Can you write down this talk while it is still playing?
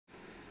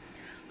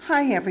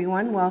Hi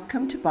everyone,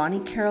 welcome to Bonnie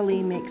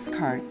Carolee Makes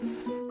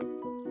Cards.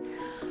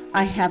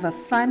 I have a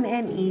fun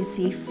and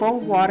easy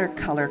faux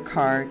watercolor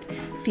card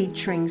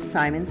featuring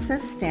Simon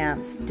Says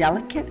Stamps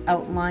Delicate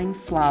Outline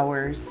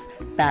Flowers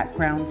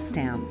background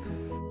stamp.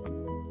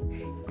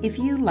 If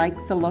you like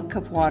the look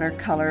of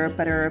watercolor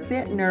but are a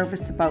bit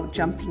nervous about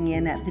jumping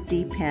in at the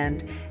deep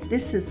end,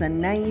 this is a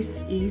nice,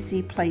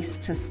 easy place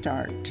to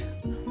start.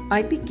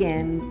 I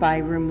begin by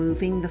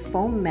removing the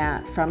foam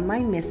mat from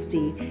my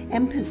MISTI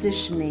and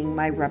positioning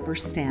my rubber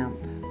stamp.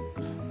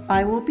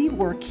 I will be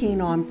working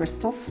on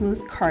Bristol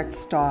Smooth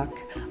cardstock.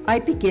 I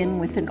begin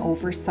with an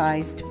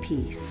oversized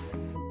piece.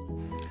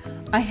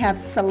 I have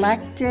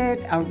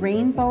selected a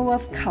rainbow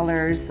of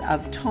colors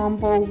of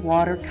Tombow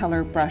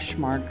watercolor brush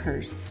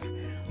markers.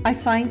 I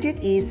find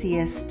it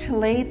easiest to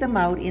lay them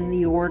out in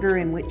the order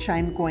in which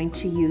I'm going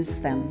to use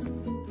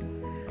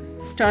them.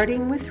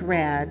 Starting with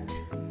red,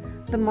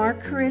 the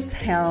marker is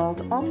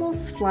held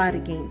almost flat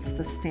against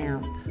the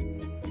stamp.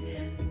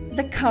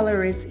 The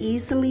color is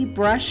easily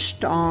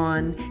brushed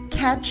on,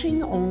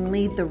 catching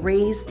only the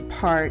raised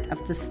part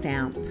of the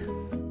stamp.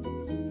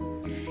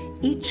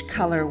 Each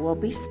color will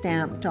be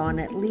stamped on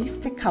at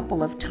least a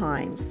couple of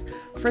times.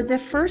 For the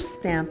first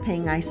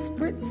stamping, I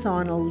spritz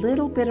on a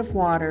little bit of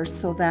water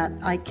so that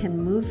I can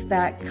move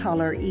that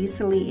color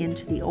easily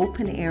into the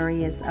open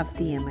areas of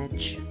the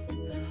image.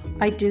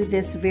 I do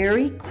this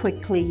very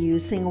quickly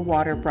using a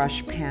water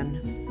brush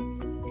pen.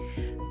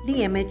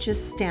 The image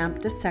is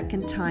stamped a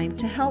second time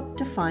to help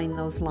define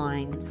those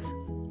lines.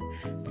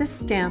 The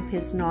stamp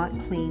is not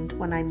cleaned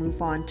when I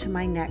move on to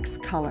my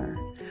next color.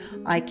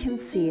 I can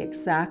see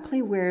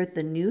exactly where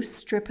the new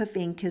strip of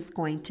ink is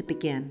going to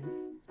begin.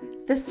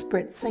 The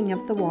spritzing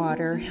of the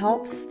water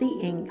helps the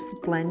inks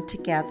blend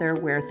together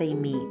where they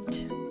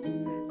meet.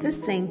 The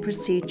same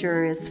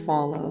procedure is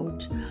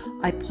followed.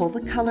 I pull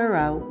the color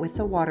out with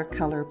a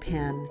watercolor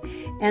pen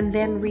and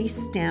then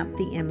re-stamp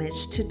the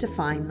image to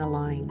define the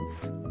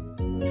lines.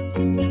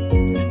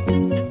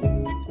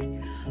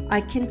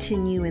 I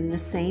continue in the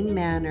same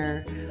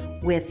manner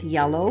with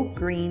yellow,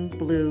 green,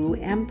 blue,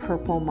 and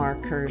purple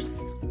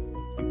markers.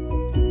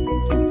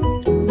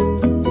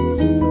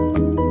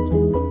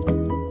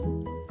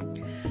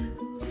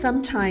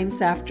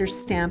 Sometimes after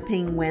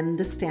stamping, when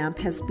the stamp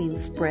has been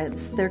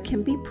spritzed, there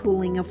can be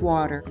pooling of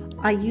water.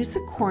 I use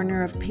a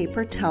corner of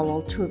paper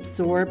towel to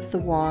absorb the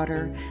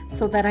water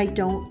so that I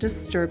don't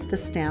disturb the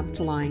stamped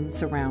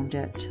lines around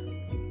it.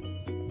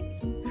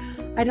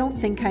 I don't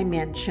think I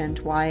mentioned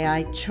why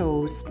I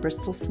chose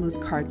Bristol Smooth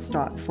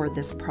cardstock for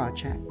this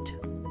project.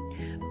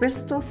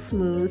 Bristol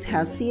Smooth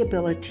has the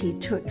ability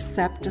to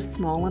accept a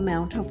small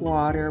amount of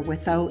water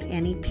without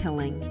any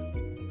pilling.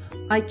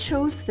 I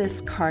chose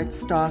this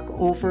cardstock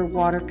over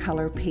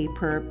watercolor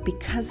paper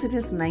because it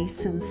is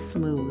nice and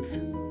smooth.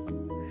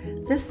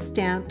 The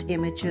stamped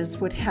images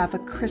would have a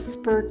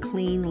crisper,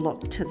 clean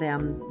look to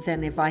them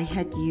than if I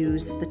had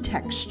used the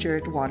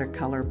textured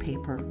watercolor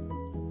paper.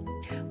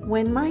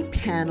 When my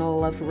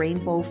panel of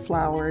rainbow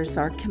flowers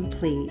are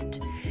complete,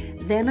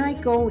 then I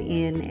go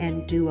in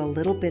and do a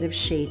little bit of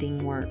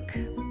shading work.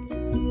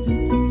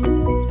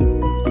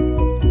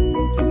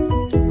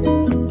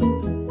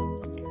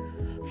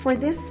 For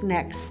this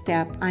next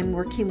step, I'm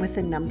working with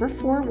a number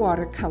 4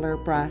 watercolor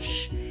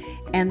brush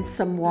and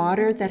some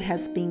water that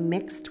has been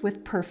mixed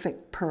with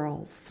Perfect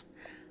Pearls.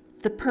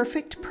 The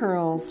Perfect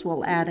Pearls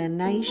will add a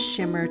nice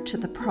shimmer to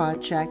the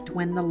project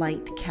when the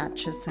light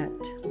catches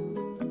it.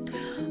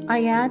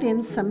 I add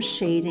in some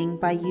shading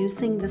by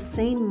using the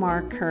same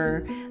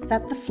marker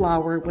that the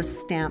flower was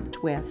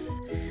stamped with.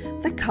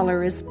 The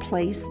color is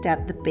placed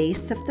at the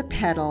base of the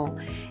petal,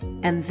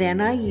 and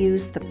then I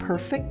use the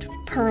Perfect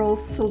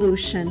Pearls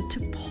solution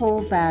to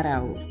pull that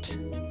out.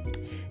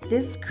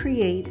 This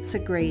creates a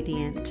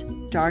gradient,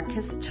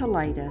 darkest to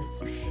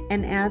lightest,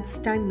 and adds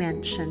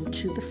dimension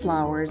to the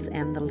flowers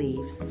and the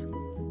leaves.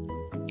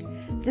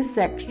 This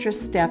extra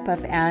step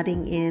of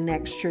adding in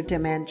extra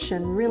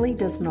dimension really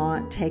does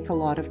not take a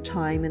lot of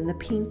time, and the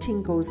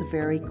painting goes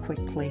very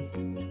quickly.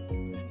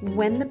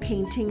 When the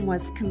painting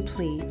was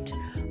complete,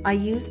 I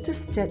used a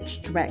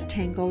stitched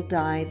rectangle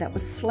die that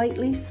was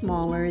slightly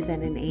smaller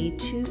than an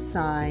A2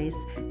 size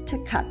to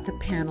cut the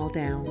panel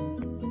down.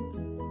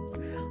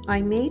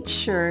 I made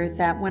sure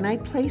that when I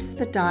placed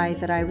the die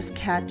that I was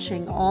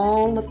catching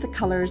all of the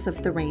colors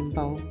of the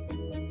rainbow.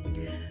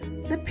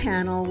 The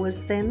panel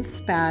was then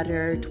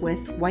spattered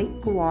with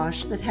white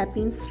gouache that had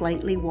been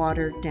slightly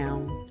watered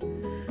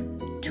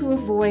down. To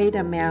avoid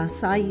a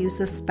mess, I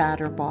use a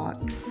spatter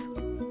box.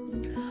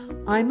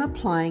 I'm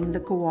applying the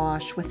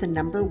gouache with a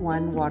number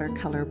 1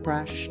 watercolor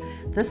brush.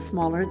 The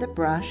smaller the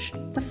brush,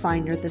 the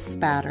finer the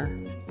spatter.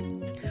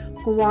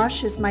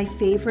 Gouache is my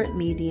favorite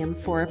medium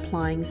for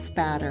applying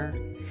spatter.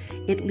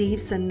 It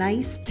leaves a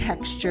nice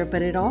texture,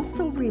 but it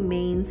also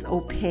remains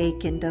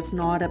opaque and does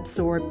not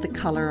absorb the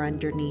color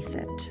underneath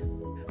it.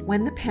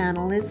 When the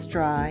panel is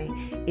dry,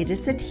 it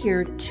is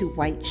adhered to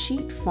white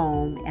sheet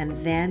foam and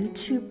then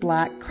to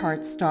black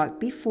cardstock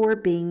before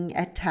being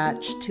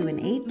attached to an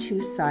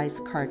A2 size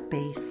card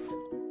base.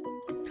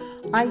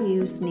 I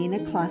use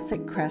Neenah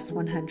Classic Crest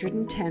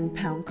 110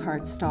 pound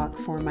cardstock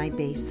for my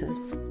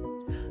bases.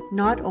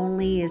 Not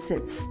only is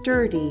it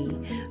sturdy,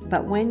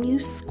 but when you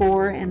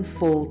score and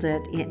fold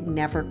it, it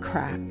never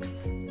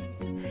cracks.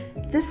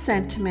 The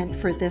sentiment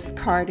for this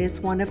card is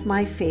one of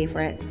my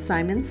favorite,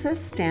 Simon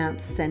Says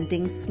Stamps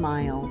Sending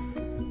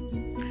Smiles.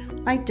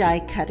 I die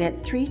cut it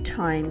 3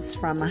 times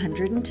from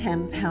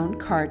 110 pound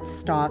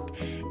cardstock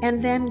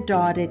and then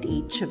dotted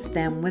each of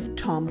them with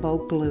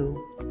Tombow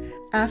glue.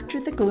 After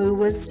the glue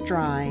was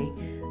dry,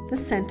 the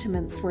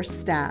sentiments were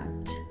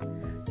stacked.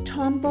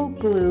 Tombow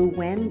glue,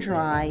 when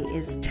dry,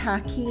 is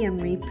tacky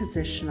and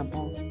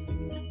repositionable.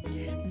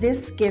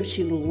 This gives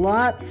you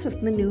lots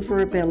of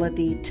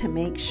maneuverability to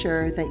make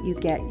sure that you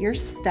get your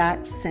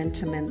stacked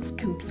sentiments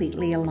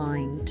completely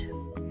aligned.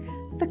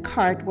 The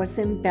card was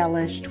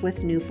embellished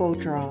with Nouveau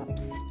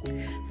drops.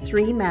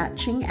 3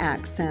 matching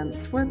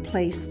accents were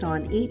placed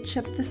on each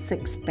of the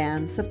 6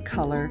 bands of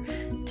color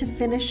to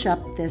finish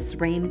up this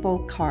rainbow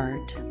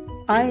card.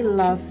 I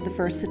love the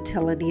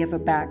versatility of a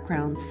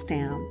background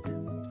stamp.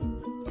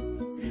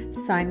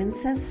 Simon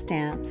Says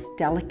Stamps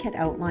Delicate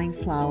Outline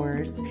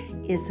Flowers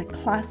is a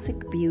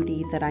classic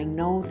beauty that I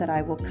know that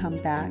I will come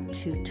back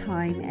to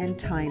time and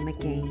time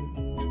again.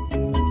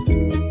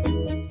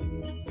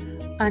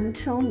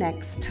 Until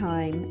next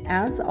time,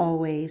 as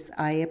always,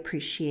 I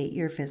appreciate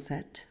your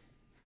visit.